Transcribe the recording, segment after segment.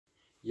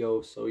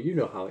Yo, so you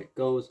know how it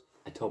goes.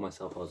 I told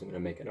myself I wasn't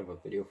going to make another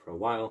video for a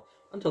while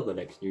until the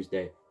next news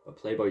day, but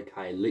PlayBoi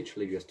Carti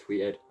literally just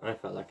tweeted and I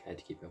felt like I had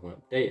to keep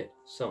everyone updated.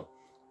 So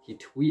he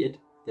tweeted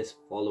this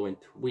following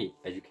tweet,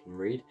 as you can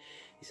read.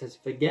 He says,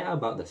 "Forget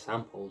about the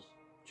samples,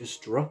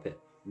 just drop it."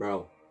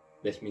 Bro,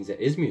 this means it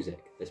is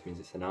music. This means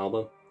it's an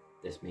album.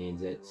 This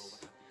means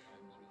it's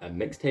a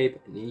mixtape,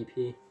 an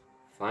EP.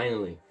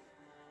 Finally,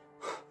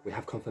 we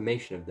have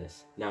confirmation of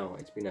this. Now,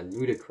 it's been a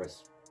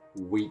ludicrous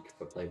week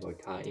for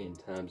PlayBoi Carti in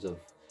terms of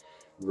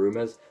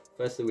rumors.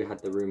 Firstly, we had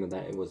the rumor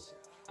that it was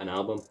an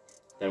album.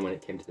 Then when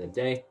it came to the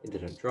day, it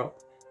didn't drop.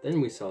 Then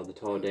we saw the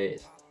tour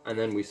dates, and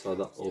then we saw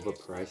the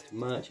overpriced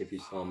merch, if you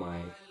saw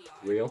my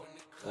reel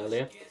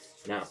earlier.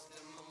 Now,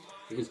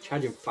 he was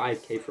charging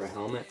 5k for a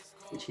helmet,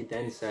 which he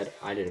then said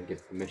I didn't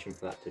give permission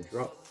for that to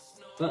drop.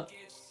 But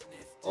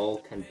all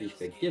can be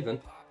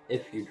forgiven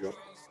if you drop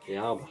the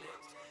album.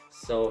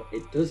 So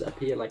it does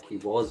appear like he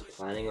was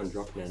planning on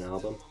dropping an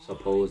album,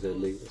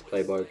 supposedly, with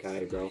PlayBoi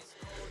Carti, bro.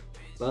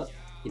 But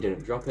he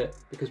didn't drop it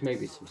because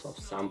maybe some sort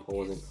of sample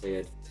wasn't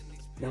cleared.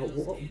 Now,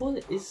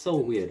 what is so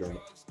weird, right?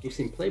 We've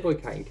seen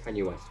PlayBoi Carti and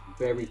Kanye West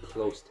very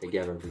close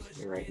together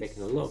recently, right?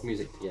 Making a lot of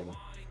music together.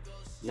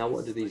 Now,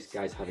 what do these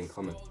guys have in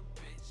common?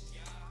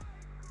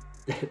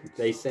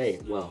 They say,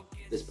 well,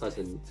 this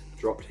person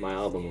dropped my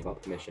album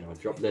without permission, or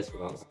dropped this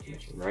without my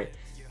permission, right?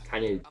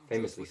 Kanye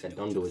famously said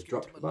Donda was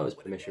dropped without his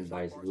permission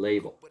by his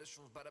label.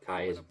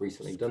 Carti has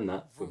recently done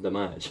that with the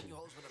merge.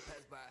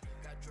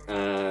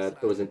 There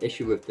was an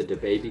issue with the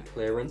DaBaby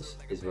clearance,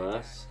 his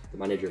verse. The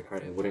manager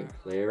apparently wouldn't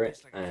clear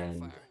it,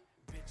 and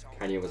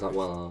Kanye was like,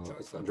 well,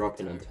 it's not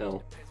dropping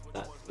until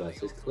that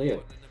verse is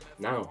cleared.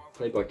 Now,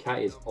 PlayBoi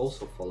Carti is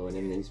also following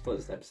in his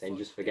footsteps, saying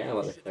just forget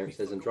about the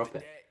clearances and drop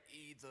it.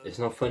 It's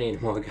not funny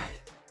anymore,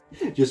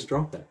 guys. Just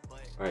drop it.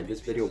 Alright, this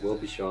video will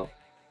be short.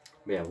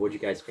 But yeah, what do you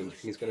guys think? Do you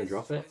think he's going to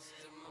drop it?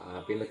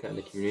 I've been looking at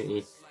the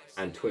community,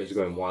 and Twitter's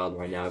going wild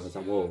right now. Everyone's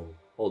like, whoa,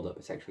 hold up,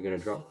 it's actually going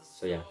to drop.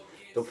 So yeah,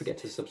 don't forget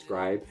to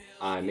subscribe.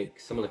 I make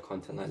similar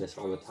content like this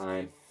all the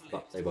time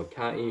about PlayBoi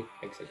Carti,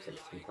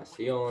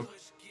 XXXTentacion,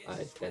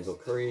 Denzel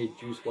Curry,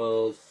 Juice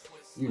WRLD,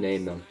 you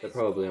name them. They're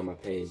probably on my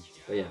page.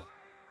 But yeah,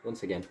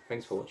 once again,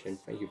 thanks for watching.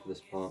 Thank you for the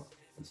support,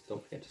 and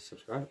don't forget to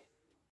subscribe.